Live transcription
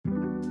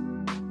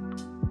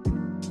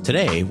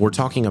Today, we're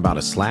talking about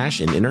a slash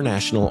in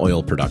international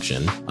oil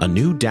production, a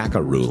new DACA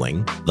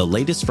ruling, the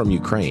latest from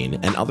Ukraine,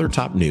 and other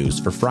top news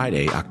for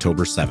Friday,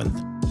 October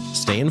 7th.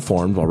 Stay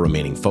informed while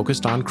remaining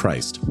focused on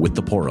Christ with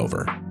the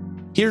pour-over.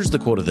 Here's the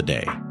quote of the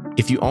day.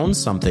 If you own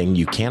something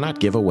you cannot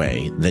give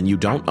away, then you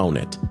don't own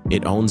it.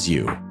 It owns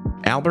you.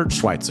 Albert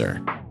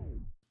Schweitzer.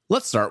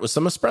 Let's start with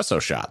some espresso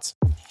shots.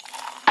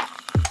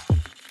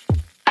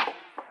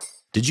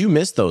 Did you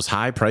miss those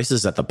high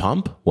prices at the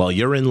pump? Well,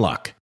 you're in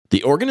luck.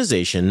 The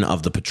Organization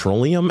of the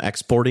Petroleum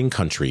Exporting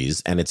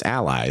Countries and its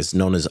allies,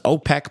 known as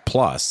OPEC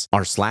Plus,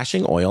 are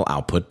slashing oil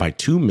output by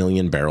 2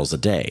 million barrels a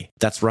day.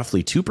 That's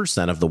roughly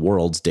 2% of the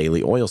world's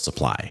daily oil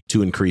supply,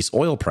 to increase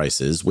oil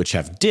prices, which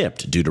have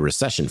dipped due to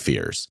recession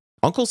fears.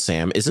 Uncle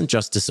Sam isn't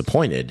just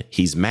disappointed,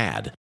 he's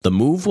mad. The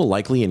move will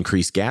likely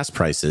increase gas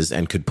prices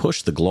and could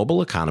push the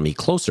global economy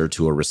closer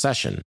to a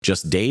recession,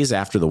 just days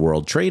after the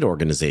World Trade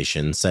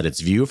Organization said its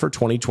view for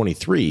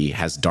 2023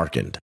 has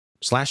darkened.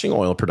 Slashing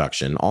oil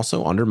production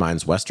also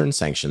undermines Western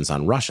sanctions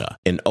on Russia,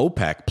 an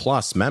OPEC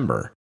Plus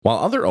member. While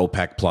other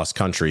OPEC Plus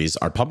countries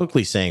are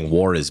publicly saying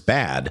war is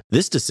bad,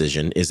 this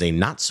decision is a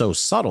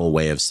not-so-subtle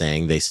way of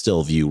saying they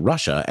still view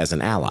Russia as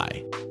an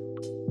ally.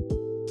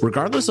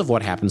 Regardless of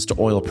what happens to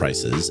oil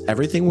prices,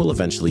 everything will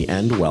eventually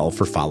end well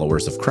for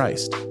followers of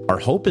Christ. Our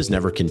hope is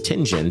never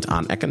contingent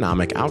on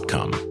economic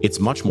outcome. It's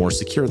much more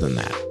secure than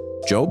that.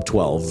 Job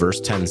 12, verse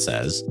 10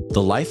 says,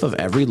 "The life of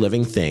every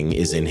living thing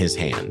is in his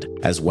hand,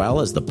 as well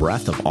as the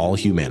breath of all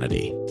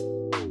humanity."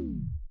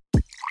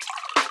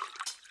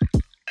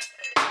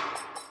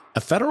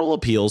 A federal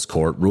appeals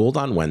court ruled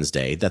on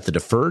Wednesday that the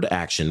Deferred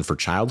Action for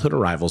Childhood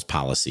Arrivals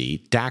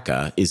policy,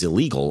 DACA, is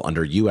illegal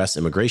under U.S.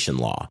 immigration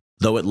law.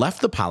 Though it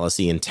left the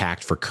policy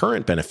intact for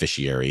current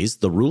beneficiaries,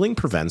 the ruling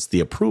prevents the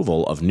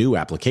approval of new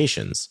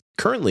applications.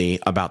 Currently,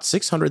 about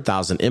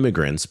 600,000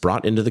 immigrants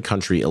brought into the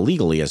country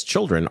illegally as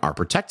children are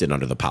protected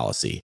under the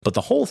policy, but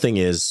the whole thing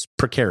is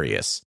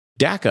precarious.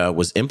 DACA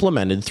was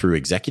implemented through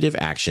executive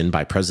action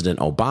by President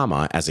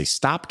Obama as a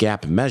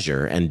stopgap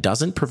measure and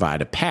doesn't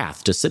provide a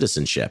path to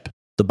citizenship.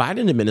 The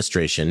Biden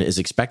administration is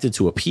expected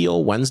to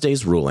appeal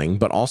Wednesday's ruling,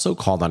 but also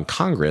called on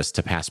Congress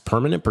to pass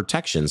permanent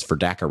protections for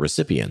DACA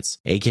recipients,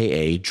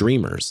 aka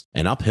Dreamers,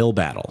 an uphill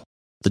battle.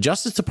 The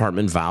Justice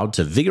Department vowed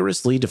to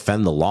vigorously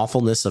defend the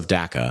lawfulness of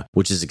DACA,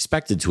 which is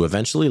expected to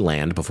eventually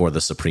land before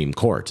the Supreme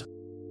Court.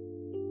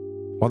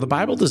 While the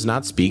Bible does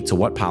not speak to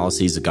what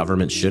policies a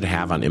government should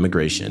have on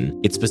immigration,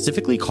 it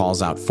specifically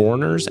calls out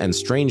foreigners and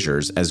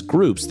strangers as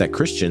groups that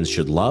Christians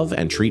should love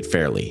and treat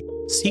fairly.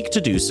 Seek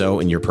to do so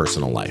in your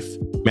personal life.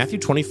 Matthew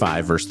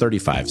 25, verse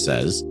 35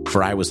 says,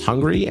 "For I was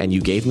hungry, and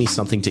you gave me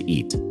something to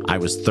eat. I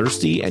was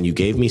thirsty, and you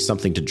gave me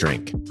something to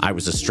drink. I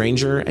was a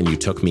stranger, and you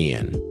took me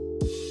in."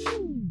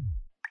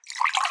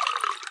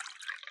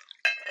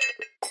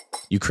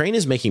 Ukraine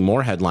is making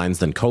more headlines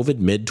than COVID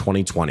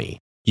mid-2020.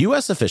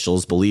 U.S.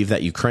 officials believe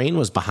that Ukraine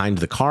was behind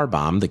the car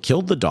bomb that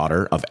killed the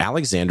daughter of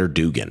Alexander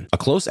Dugin, a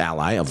close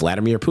ally of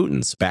Vladimir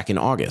Putin's, back in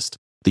August.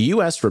 The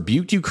U.S.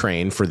 rebuked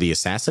Ukraine for the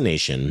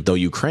assassination, though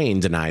Ukraine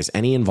denies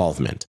any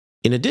involvement.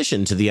 In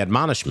addition to the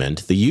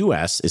admonishment, the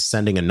U.S. is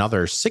sending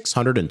another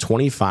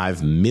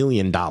 $625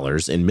 million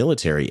in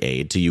military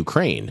aid to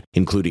Ukraine,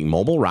 including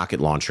mobile rocket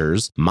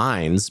launchers,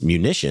 mines,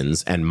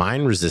 munitions, and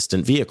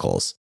mine-resistant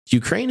vehicles.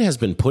 Ukraine has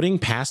been putting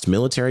past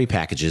military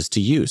packages to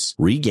use,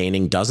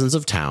 regaining dozens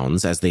of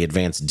towns as they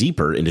advance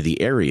deeper into the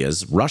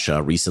areas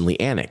Russia recently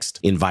annexed,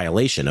 in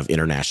violation of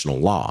international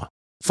law.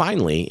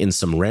 Finally, in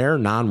some rare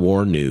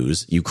non-war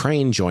news,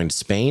 Ukraine joined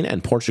Spain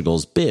and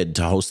Portugal's bid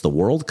to host the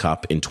World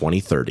Cup in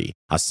 2030,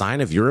 a sign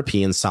of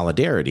European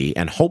solidarity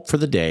and hope for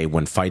the day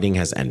when fighting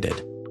has ended.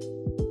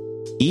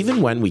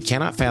 Even when we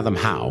cannot fathom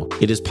how,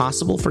 it is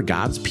possible for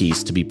God's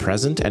peace to be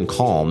present and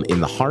calm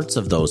in the hearts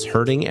of those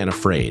hurting and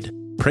afraid.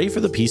 Pray for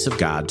the peace of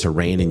God to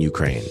reign in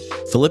Ukraine.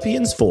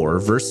 Philippians 4,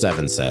 verse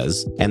 7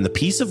 says, "And the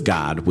peace of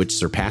God, which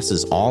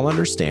surpasses all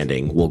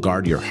understanding, will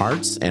guard your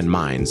hearts and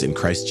minds in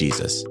Christ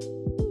Jesus."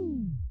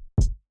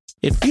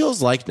 It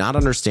feels like not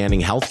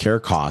understanding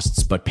healthcare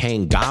costs but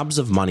paying gobs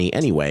of money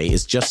anyway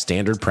is just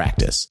standard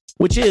practice,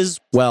 which is,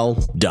 well,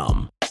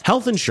 dumb.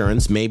 Health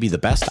insurance may be the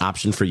best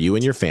option for you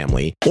and your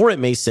family, or it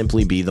may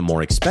simply be the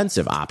more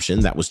expensive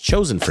option that was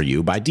chosen for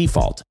you by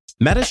default.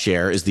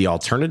 MediShare is the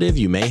alternative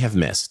you may have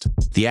missed.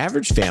 The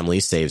average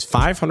family saves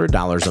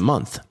 $500 a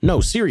month.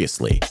 No,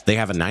 seriously. They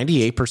have a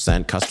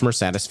 98% customer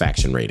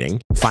satisfaction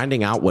rating.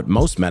 Finding out what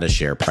most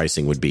MediShare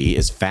pricing would be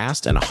is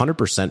fast and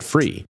 100%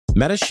 free.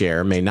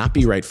 MediShare may not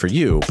be right for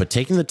you, but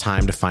taking the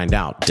time to find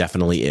out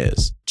definitely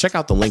is. Check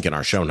out the link in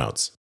our show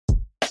notes.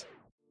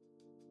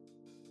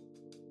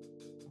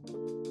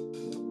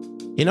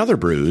 In other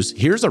brews,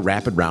 here's a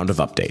rapid round of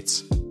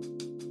updates.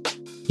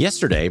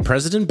 Yesterday,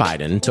 President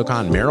Biden took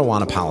on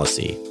marijuana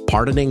policy,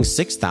 pardoning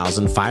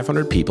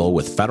 6,500 people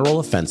with federal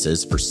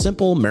offenses for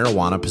simple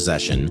marijuana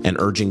possession and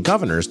urging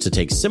governors to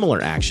take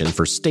similar action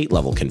for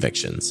state-level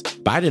convictions.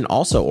 Biden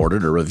also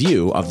ordered a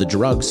review of the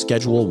drug's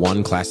Schedule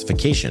I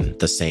classification,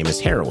 the same as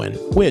heroin,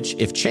 which,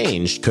 if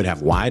changed, could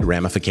have wide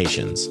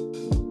ramifications.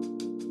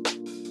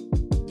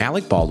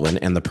 Alec Baldwin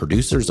and the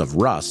producers of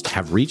Rust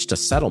have reached a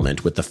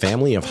settlement with the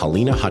family of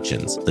Halyna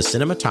Hutchins, the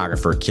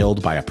cinematographer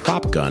killed by a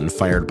prop gun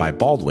fired by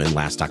Baldwin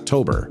last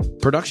October.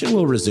 Production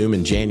will resume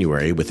in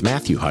January with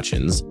Matthew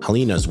Hutchins,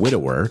 Halyna's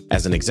widower,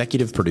 as an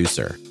executive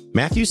producer.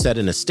 Matthew said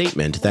in a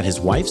statement that his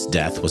wife's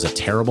death was a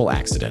terrible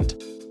accident.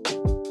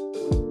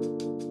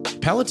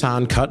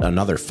 Peloton cut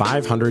another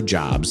 500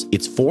 jobs,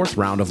 its fourth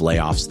round of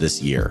layoffs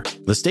this year.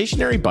 The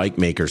stationary bike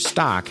maker's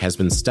stock has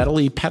been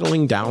steadily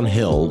pedaling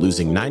downhill,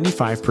 losing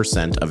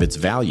 95% of its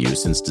value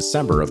since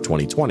December of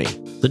 2020.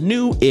 The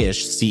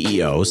new-ish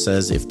CEO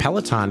says if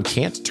Peloton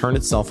can't turn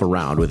itself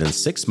around within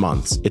 6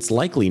 months, it's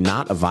likely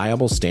not a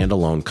viable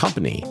standalone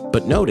company,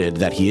 but noted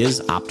that he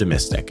is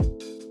optimistic.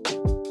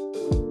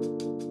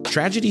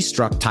 Tragedy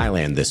struck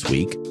Thailand this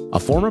week. A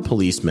former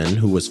policeman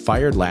who was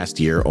fired last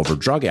year over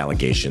drug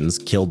allegations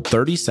killed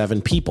 37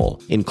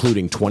 people,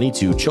 including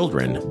 22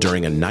 children,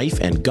 during a knife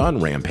and gun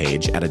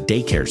rampage at a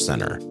daycare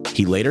center.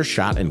 He later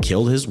shot and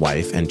killed his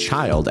wife and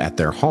child at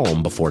their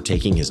home before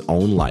taking his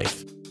own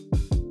life.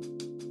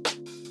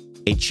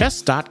 A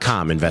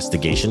Chess.com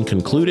investigation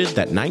concluded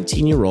that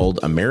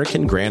 19-year-old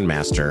American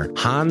Grandmaster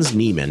Hans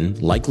Niemann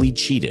likely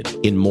cheated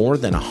in more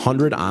than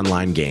 100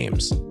 online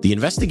games. The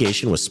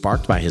investigation was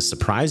sparked by his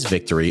surprise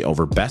victory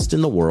over best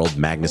in the world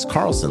Magnus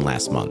Carlsen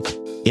last month.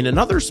 In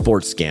another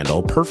sports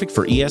scandal perfect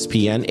for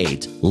ESPN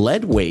 8,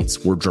 lead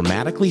weights were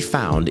dramatically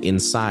found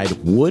inside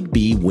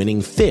would-be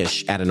winning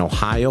fish at an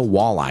Ohio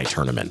walleye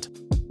tournament.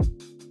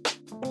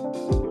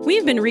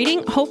 We've been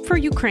reading Hope for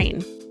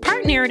Ukraine.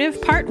 Part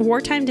narrative, part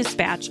wartime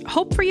dispatch,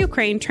 Hope for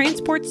Ukraine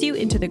transports you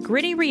into the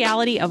gritty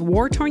reality of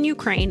war-torn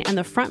Ukraine and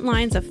the front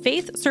lines of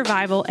faith,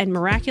 survival, and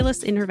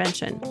miraculous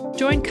intervention.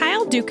 Join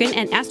Kyle Dukin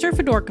and Esther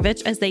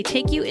Fedorkovich as they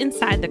take you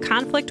inside the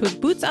conflict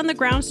with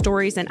boots-on-the-ground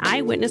stories and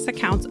eyewitness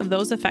accounts of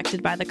those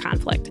affected by the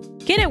conflict.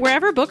 Get it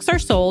wherever books are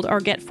sold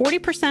or get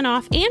 40%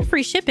 off and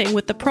free shipping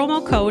with the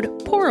promo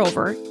code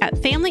POUROVER at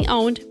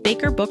family-owned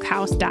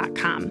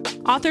bakerbookhouse.com.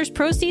 Authors'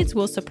 proceeds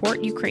will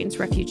support Ukraine's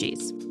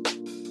refugees.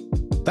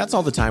 That's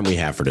all the time we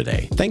have for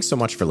today. Thanks so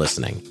much for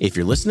listening. If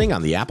you're listening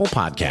on the Apple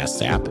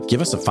Podcasts app,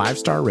 give us a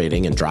 5-star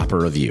rating and drop a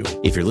review.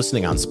 If you're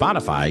listening on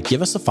Spotify,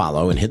 give us a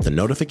follow and hit the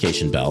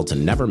notification bell to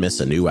never miss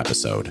a new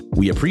episode.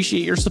 We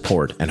appreciate your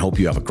support and hope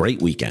you have a great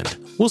weekend.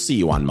 We'll see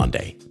you on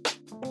Monday.